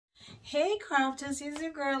Hey crafters, it's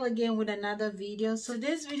your girl again with another video. So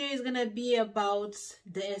this video is gonna be about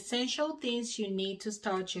the essential things you need to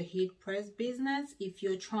start your heat press business if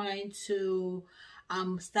you're trying to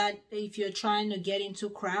get into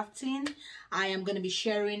crafting. I am going to be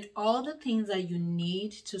sharing all the things that you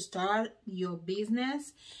need to start your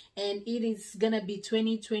business, and it is going to be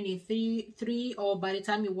 2023, or by the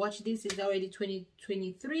time you watch this it's already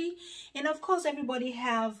 2023. And of course everybody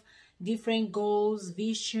have different goals,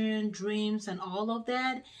 vision, dreams, and all of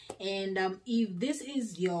that. And if this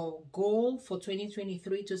is your goal for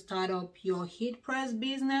 2023 to start up your heat press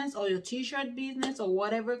business or your t-shirt business or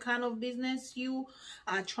whatever kind of business you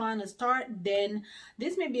are trying to start, then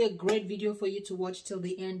this may be a great video for you to watch till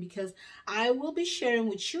the end, because I will be sharing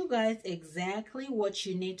with you guys exactly what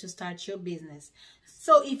you need to start your business.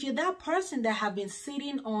 So if you're that person that have been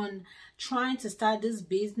sitting on trying to start this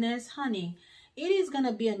business, honey, it is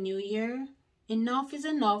gonna be a new year. Enough is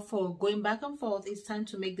enough for going back and forth. It's time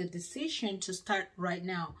to make the decision to start right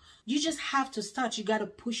now. You just have to start. You gotta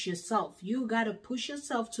push yourself. You gotta push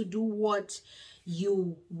yourself to do what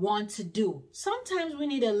you want to do. Sometimes we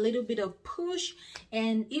need a little bit of push,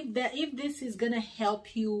 and if this is gonna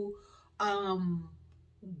help you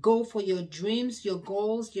go for your dreams, your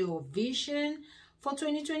goals, your vision for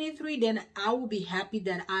 2023, then I will be happy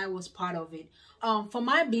that I was part of it. For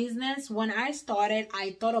my business, when I started,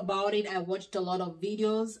 I thought about it. I watched a lot of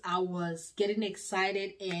videos. I was getting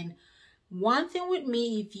excited. And one thing with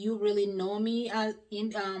me, if you really know me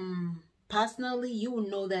personally, you will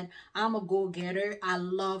know that I'm a go-getter. I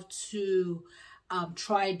love to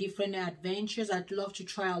try different adventures. I'd love to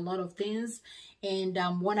try a lot of things. And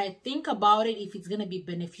when I think about it, if it's going to be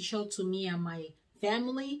beneficial to me and my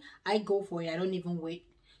family, I go for it. I don't even wait.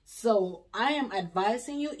 So I am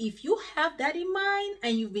advising you, if you have that in mind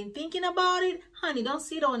and you've been thinking about it, honey, don't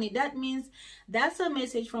sit on it. That means that's a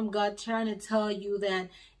message from God trying to tell you that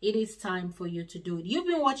it is time for you to do it. You've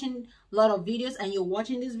been watching a lot of videos and you're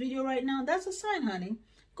watching this video right now. That's a sign, honey.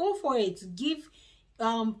 Go for it.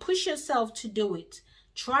 Push yourself to do it.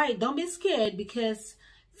 Try it. Don't be scared, because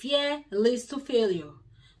fear leads to failure.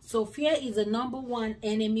 So fear is the #1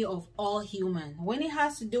 enemy of all human. When it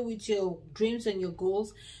has to do with your dreams and your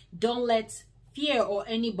goals, don't let fear or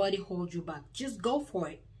anybody hold you back. Just go for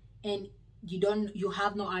it. And you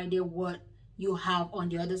have no idea what you have on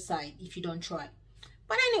the other side if you don't try.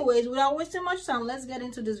 But anyways, without wasting much time, let's get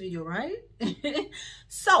into this video, right?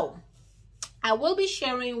 So I will be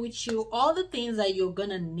sharing with you all the things that you're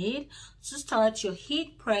gonna need to start your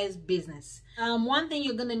heat press business. One thing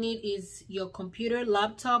you're gonna need is your computer,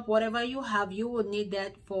 laptop, whatever you have. You will need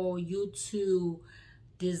that for you to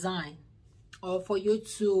design or for you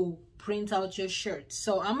to print out your shirt.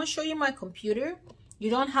 So I'm gonna show you my computer.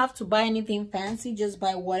 You don't have to buy anything fancy, just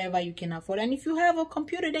buy whatever you can afford. And if you have a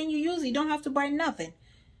computer, then you use it. You don't have to buy nothing.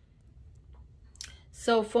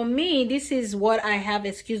 So for me, this is what I have.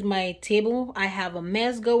 Excuse my table. I have a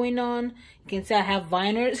mess going on. You can see I have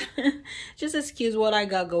viners. Just excuse what I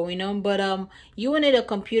got going on. But you will need a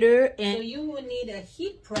computer, and so you will need a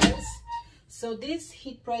heat press. So this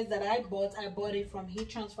heat press that I bought it from Heat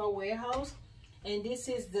Transfer Warehouse, and this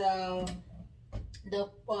is the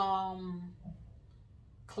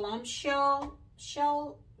clamshell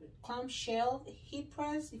heat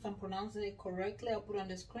press. If I'm pronouncing it correctly, I'll put it on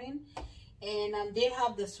the screen. And they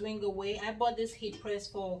have the swing away. I bought this heat press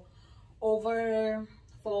for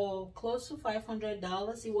close to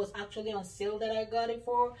 $500. It was actually on sale that I got it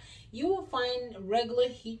for. You will find regular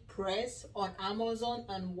heat press on Amazon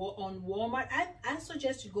and on Walmart. I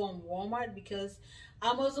suggest you go on Walmart, because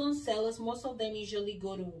Amazon sellers, most of them usually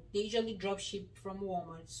drop ship from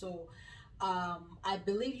Walmart. So I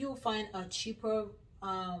believe you'll find a cheaper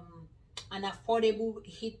an affordable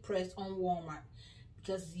heat press on Walmart.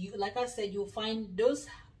 Because like I said, you'll find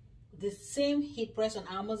the same heat press on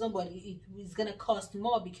Amazon, but it's gonna cost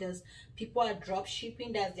more because people are drop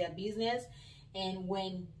shipping. That's their business. And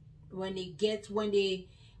when they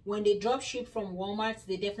drop ship from Walmart,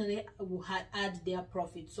 they definitely will add their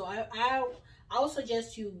profit. So I would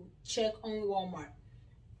suggest you check on Walmart.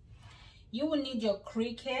 You will need your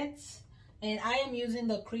Cricut, and I am using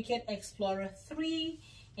the Cricut Explorer 3.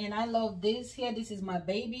 And I love this here. This is my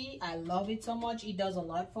baby. I love it so much. It does a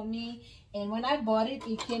lot for me. And when I bought it,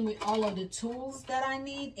 it came with all of the tools that I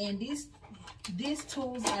need. And these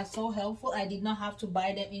tools are so helpful. I did not have to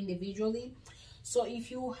buy them individually. So if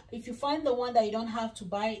you find the one that you don't have to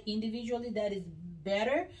buy individually, that is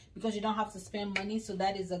better, because you don't have to spend money. So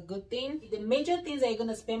that is a good thing. The major things that you're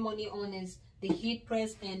gonna spend money on is the heat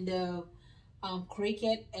press and the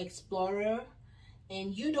Cricut Explorer.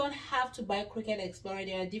 And you don't have to buy Cricut Explorer.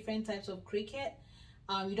 There are different types of Cricut.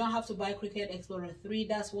 You don't have to buy Cricut Explorer 3.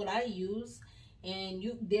 That's what I use. And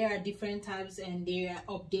there are different types, and they are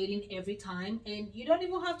updating every time. And you don't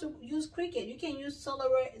even have to use Cricut. You can use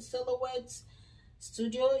Silhouette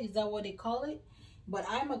Studio. Is that what they call it? But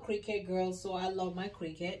I'm a Cricut girl, so I love my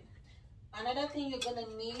Cricut. Another thing you're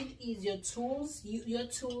gonna need is your tools. Your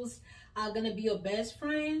tools are gonna be your best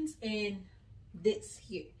friends. And this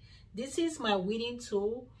here, this is my weeding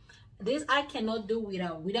tool. This I cannot do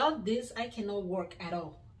without this. I cannot work at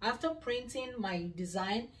all. After printing my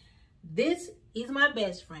design, this is my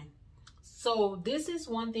best friend. So this is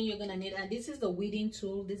one thing you're gonna need, and this is the weeding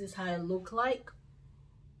tool. This is how it look like.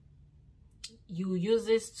 You use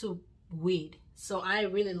this to weed, so I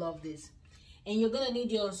really love this. And you're gonna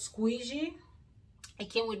need your squeegee. It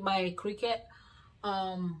came with my Cricut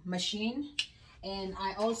machine, and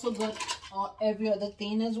I also got every other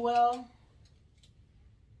thing as well.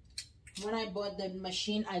 When I bought the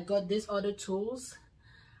machine, I got these other tools,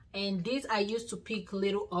 and these I used to pick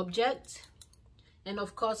little objects. And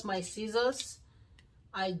of course my scissors,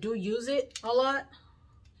 I do use it a lot.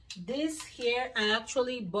 This here, I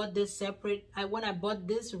actually bought this separate. When I bought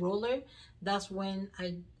this roller, that's when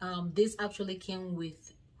this actually came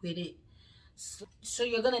with it. So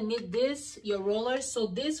you're gonna need this, your roller. So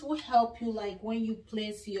this will help you, like when you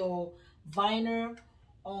place your vinyl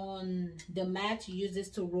on the mat, you use this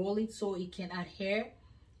to roll it so it can adhere,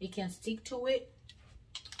 it can stick to it.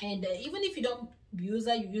 And even if you don't use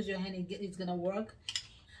that, you use your hand, it's gonna work.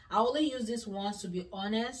 I only use this once, to be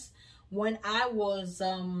honest, when I was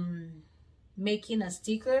making a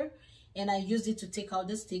sticker, and I used it to take out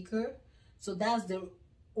the sticker. So that's the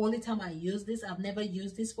only time I use this. I've never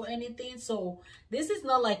used this for anything. So this is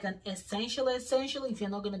not like an essential if you're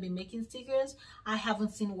not going to be making stickers. I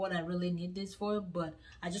haven't seen what I really need this for, but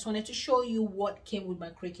I just wanted to show you what came with my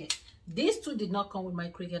Cricut. These two did not come with my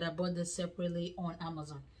Cricut. I bought this separately on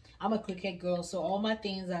Amazon. I'm a Cricut girl, so all my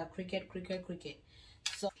things are Cricut.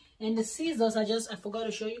 So, and the scissors, I forgot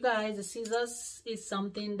to show you guys. The scissors is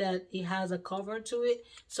something that it has a cover to it,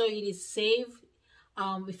 so it is safe.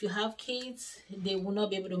 If you have kids, they will not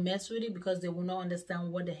be able to mess with it because they will not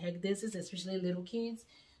understand what the heck this is, especially little kids,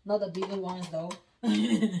 not the bigger ones though.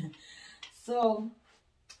 So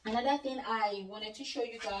another thing I wanted to show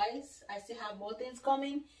you guys, I still have more things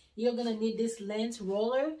coming. You're gonna need this length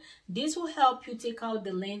roller. This will help you take out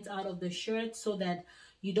the length out of the shirt so that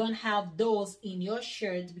you don't have those in your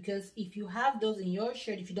shirt, because if you have those in your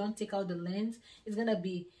shirt, if you don't take out the length, it's gonna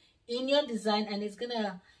be in your design, and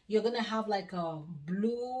you're gonna have like a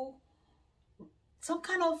blue,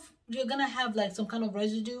 you're gonna have like some kind of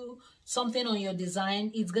residue, something on your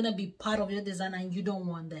design. It's gonna be part of your design, and you don't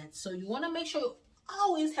want that. So you want to make sure you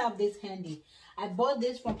always have this handy. I bought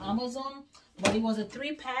this from Amazon, but it was a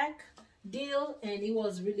 3-pack deal, and it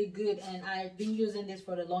was really good, and I've been using this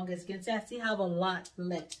for the longest. You can see I still have a lot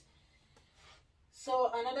left.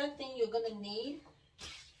 So another thing you're gonna need,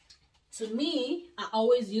 to me, I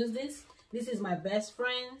always use this. This is my best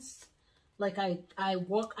friends. Like I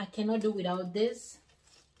cannot do without this.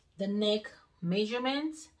 The neck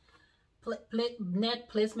measurement, neck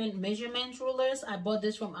placement measurement rulers. I bought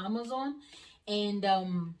this from Amazon, and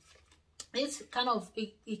it kind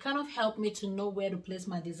of helped me to know where to place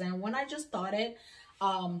my design. When I just started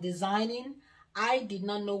designing, I did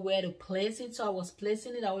not know where to place it, so I was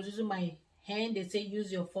placing it. I was using my hand. They say use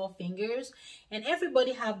your 4 fingers, and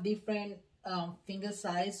everybody have different finger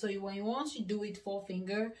size. So when you want to do it 4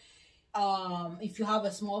 finger, if you have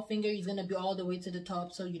a small finger, it's gonna be all the way to the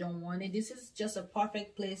top, so you don't want it. This is just a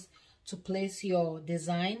perfect place to place your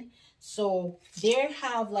design. So they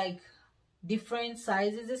have like different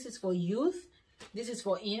sizes. This is for youth, this is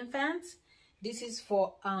for infants, this is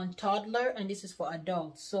for toddler, and this is for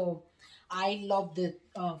adults. So I love the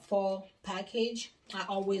fall package. I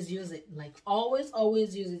always use it, like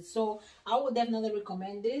always use it. So I would definitely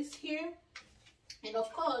recommend this here. And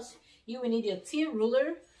of course, you will need your T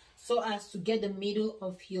ruler so as to get the middle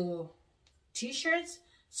of your t-shirts,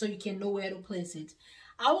 so you can know where to place it.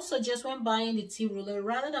 I would suggest when buying the T ruler,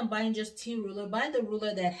 rather than buying just T ruler, buy the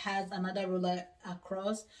ruler that has another ruler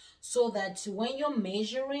across, so that when you're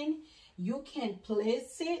measuring, you can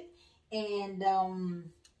place it. And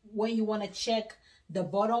when you want to check the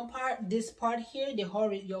bottom part, this part here,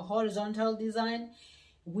 your horizontal design,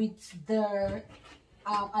 with the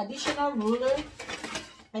additional ruler,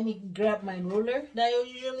 let me grab my ruler that I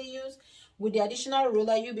usually use. With the additional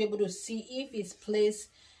ruler, you'll be able to see if it's placed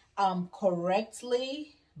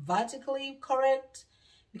correctly, vertically correct,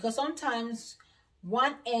 because sometimes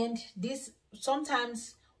one end is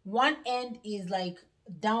like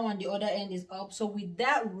down and the other end is up. So with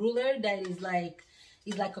that ruler that is like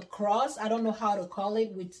It's like a cross. I don't know how to call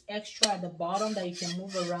it, with extra at the bottom that you can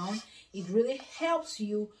move around. It really helps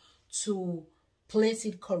you to place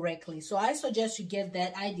it correctly. So I suggest you get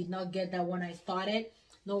that. I did not get that when I started.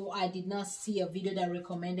 No, I did not see a video that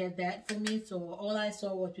recommended that for me. So all I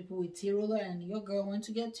saw was people with T-ruler, and your girl went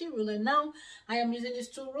to get T-ruler. Now I am using these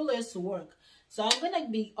 2 rulers to work. So I'm gonna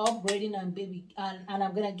be upgrading and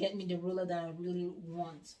I'm gonna get me the ruler that I really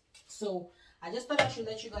want. So I just thought I should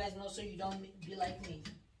let you guys know so you don't be like me.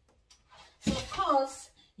 So of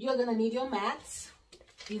course you're gonna need your mats.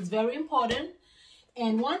 It's very important.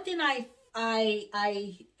 And one thing I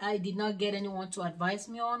did not get anyone to advise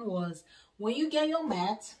me on was, when you get your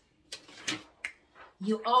mat,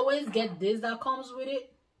 you always get this that comes with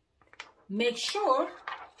it. Make sure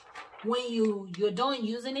when you're done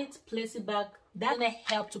using it, place it back. That's gonna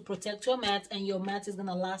help to protect your mat, and your mat is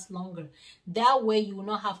gonna last longer. That way you will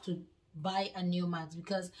not have to buy a new mat,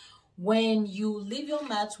 because when you leave your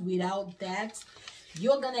mat without that,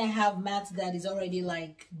 you're gonna have mats that is already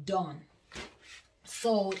like done.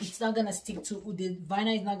 So it's not gonna stick to, the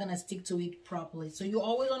vinyl is not gonna stick to it properly. So you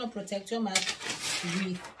always want to protect your mat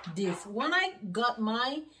with this. When I got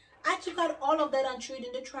mine, I took out all of that and threw it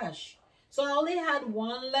in the trash. So I only had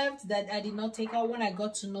one left that I did not take out. When I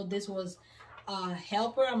got to know this was a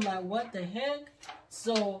helper, I'm like, what the heck?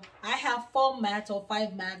 So I have 4 mats or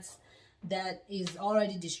 5 mats that is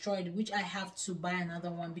already destroyed, which I have to buy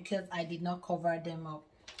another one because I did not cover them up.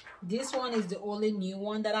 This one is the only new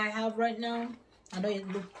one that I have right now. I know it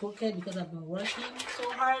looks crooked because I've been working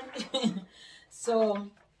so hard. So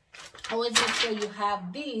always make sure you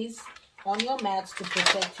have these on your mats to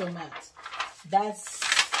protect your mats. That's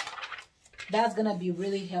gonna be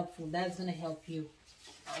really helpful. That's gonna help you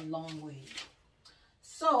a long way.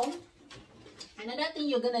 So another thing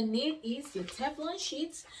you're gonna need is your Teflon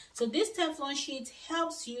sheets. So this Teflon sheet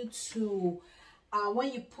helps you to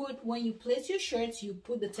when you place your shirts, you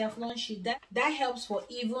put the Teflon sheet. That helps for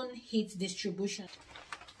even heat distribution.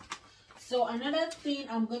 So another thing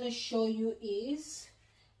I'm gonna show you is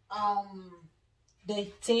the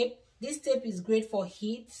tape. This tape is great for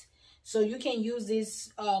heat. So you can use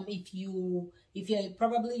this if you're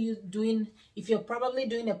probably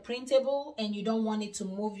doing a printable and you don't want it to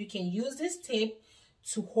move. You can use this tape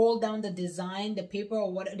to hold down the design, the paper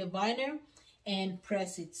or whatever, the vinyl, and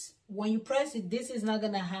press it. When you press it, this is not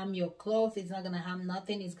gonna harm your cloth. It's not gonna harm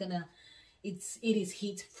nothing. It is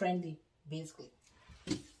heat friendly basically.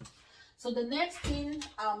 So the next thing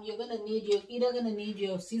you're either gonna need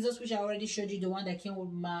your scissors, which I already showed you, the one that came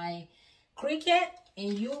with my Cricut,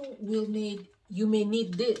 and you may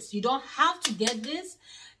need this. You don't have to get this.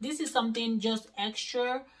 This is something just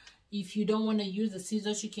extra. If you don't want to use the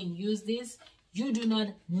scissors, you can use this. You do not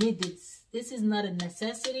need this. This is not a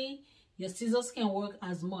necessity. Your scissors can work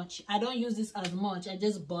as much. I don't use this as much. I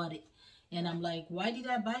just bought it and I'm like, why did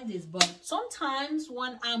I buy this? But sometimes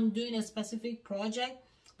when I'm doing a specific project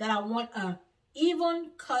that I want a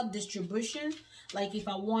even cut distribution, like if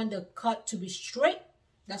I want the cut to be straight,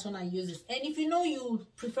 that's when I use this. And if you know you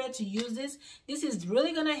prefer to use this, this is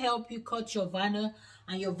really gonna help you cut your vinyl,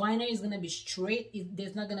 and your vinyl is gonna be straight.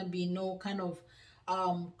 There's not gonna be no kind of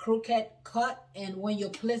crooked cut. And when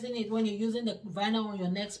you're placing it, when you're using the vinyl on your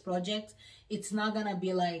next project, it's not gonna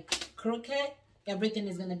be like crooked. Everything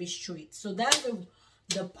is gonna be straight. So that's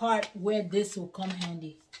the part where this will come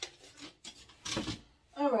handy.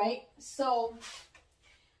 All right, so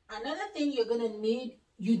another thing you're gonna need,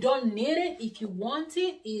 you don't need it if you want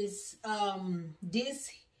it, is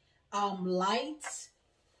this lights,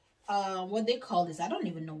 what they call this, I don't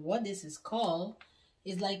even know what this is called.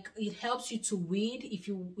 It's like, it helps you to read if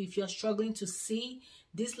you're struggling to see.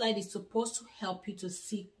 This light is supposed to help you to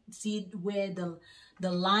see where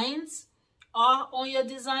the lines are on your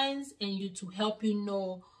designs, and to help you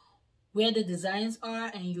know where the designs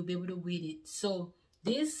are, and you'll be able to read it. So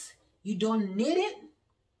this, you don't need it.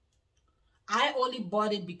 I only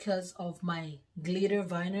bought it because of my glitter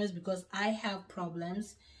vinyls, because I have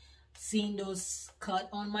problems seeing those cut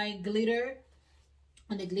on my glitter,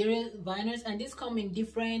 on the glitter vinyls. And this come in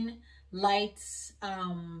different lights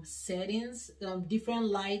settings, different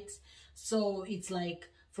lights. So it's like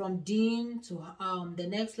from dim to the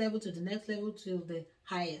next level to the next level to the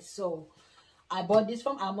highest. So I bought this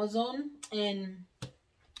from Amazon and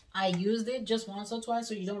I used it just once or twice,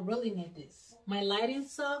 so you don't really need this. My lighting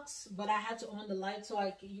sucks, but I had to on the light so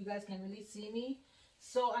you guys can really see me.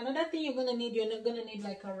 So another thing you're gonna need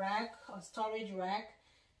like a rack, a storage rack.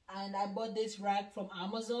 And I bought this rack from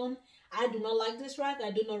Amazon. I do not like this rack.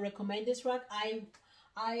 I do not recommend this rack.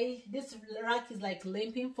 This rack is like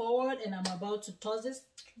limping forward, and I'm about to toss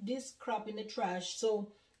this crap in the trash.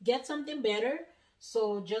 So get something better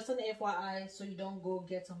So just an FYI, so you don't go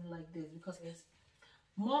get something like this, because it's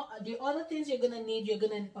more. The other things you're gonna need, you're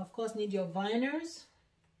gonna of course need your viners.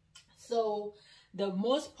 So the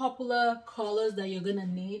most popular colors that you're gonna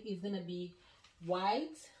need is gonna be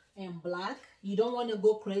white and black. You don't want to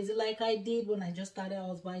go crazy like I did when I just started. I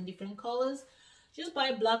was buying different colors. Just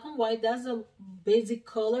buy black and white. That's a basic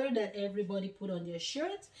color that everybody put on their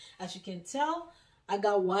shirts. As you can tell, I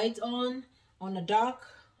got white on the dark.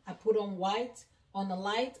 I put on white. On the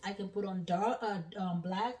light, I can put on dark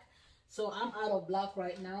black. So I'm out of black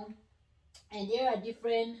right now. And there are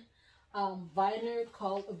different viners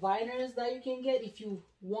that you can get if you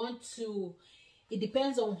want to. It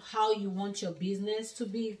depends on how you want your business to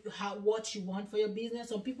be, what you want for your business.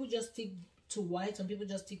 Some people just stick to white, some people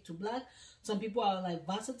just stick to black, some people are like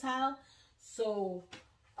versatile. So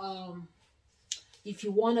if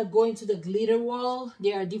you want to go into the glitter world,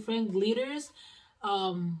 there are different glitters.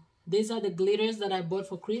 These are the glitters that I bought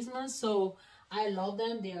for Christmas, so I love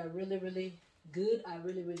them. They are really, really good. I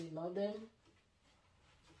really, really love them.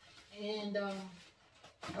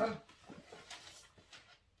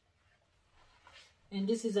 And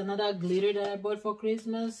this is another glitter that I bought for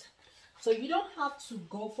Christmas. So you don't have to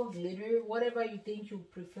go for glitter, whatever you think you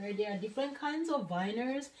prefer. There are different kinds of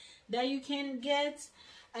viners that you can get.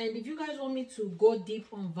 And if you guys want me to go deep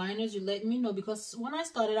on viners, you let me know, because when I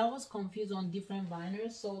started I was confused on different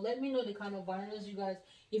viners. So let me know the kind of viners you guys,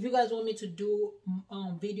 if you guys want me to do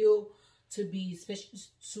video to be special,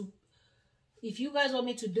 if you guys want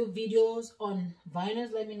me to do videos on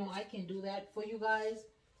viners, let me know. I can do that for you guys,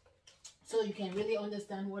 so you can really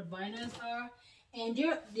understand what viners are. And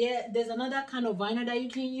there's another kind of viner that you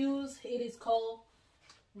can use. It is called,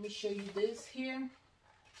 let me show you this here.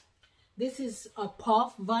 This is a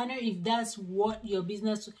puff viner, if that's what your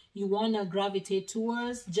business you want to gravitate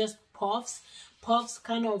towards. Just puffs. Puffs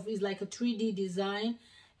kind of is like a 3D design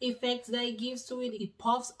effect that it gives to it. It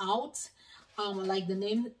puffs out, like the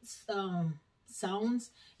name sounds.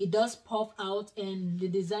 It does puff out, and the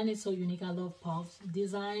design is so unique. I love puffs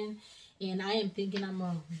design, and I am thinking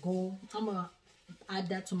I'm gonna add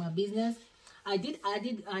that to my business. I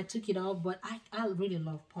took it out, but I really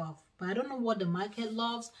love puff, but I don't know what the market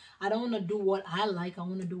loves. I don't want to do what I like. I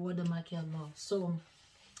want to do what the market loves. So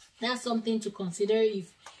that's something to consider.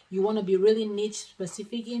 If you want to be really niche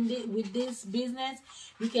specific with this business,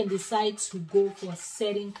 you can decide to go for a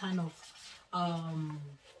certain kind of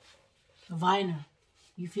viner.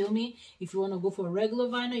 You feel me? If you want to go for a regular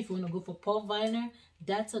viner, if you want to go for puff viner,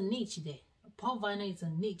 that's a niche there. Puff viner is a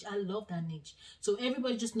niche. I love that niche. So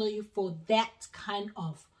everybody just know you for that kind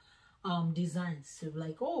of designs. So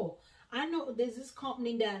like, oh, I know there's this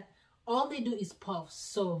company that all they do is puffs.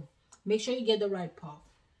 So make sure you get the right puff.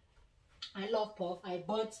 I love puff. I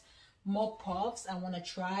bought more puffs. I want to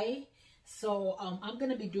try. So I'm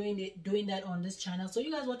gonna be doing that on this channel. So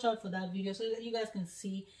you guys watch out for that video, so that you guys can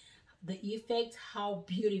see the effect, how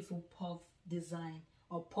beautiful puff design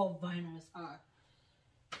or puff viners are.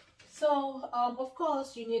 So of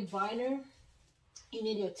course you need viner, you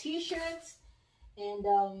need your t-shirts, and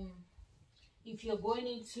if you're going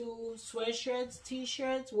into sweatshirts,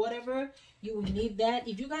 t-shirts, whatever, you will need that.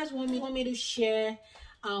 If you guys want me to share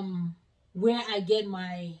where I get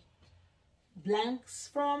my blanks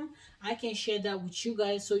from, I can share that with you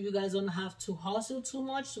guys, so you guys don't have to hustle too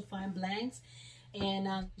much to find blanks.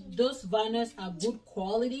 And those viners are good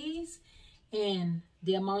qualities, and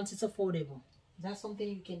the amount is affordable. That's something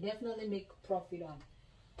you can definitely make profit on.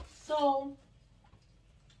 So,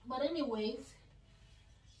 but anyways,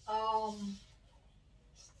 I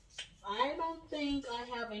don't think I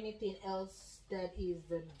have anything else that is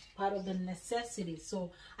the part of the necessity.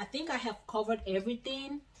 So I think I have covered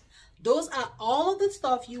everything. Those are all the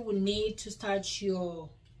stuff you will need to start your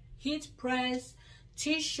heat press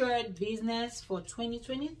t-shirt business for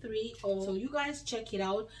 2023. So you guys check it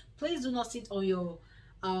out. Please do not sit on your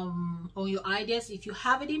ideas. If you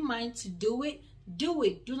have it in mind to do it, do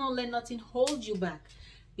it. Do not let nothing hold you back,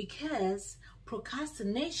 because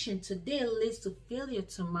procrastination today leads to failure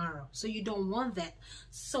tomorrow. So you don't want that.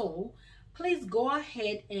 So please go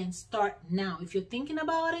ahead and start now. If you're thinking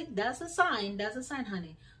about it, that's a sign,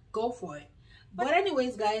 honey. Go for it. But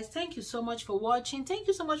anyways, guys, thank you so much for watching. Thank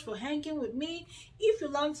you so much for hanging with me. If you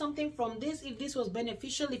learned something from this, if this was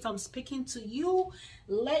beneficial, if I'm speaking to you,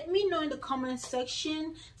 let me know in the comment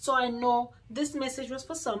section, so I know this message was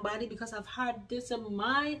for somebody, because I've had this in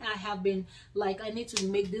mind. I have been like, I need to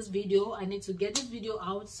make this video, I need to get this video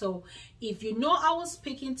out. So if you know I was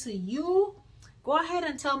speaking to you, go ahead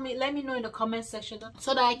and tell me, let me know in the comment section,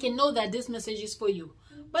 so that I can know that this message is for you.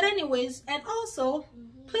 But anyways, and also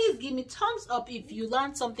Please give me thumbs up if you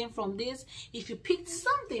learned something from this. If you picked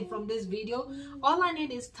something from this video, all I need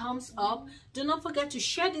is thumbs up. Do not forget to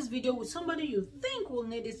share this video with somebody you think will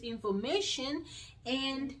need this information.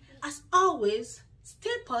 And as always, stay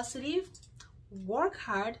positive, work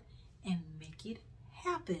hard, and make it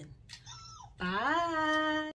happen. Bye.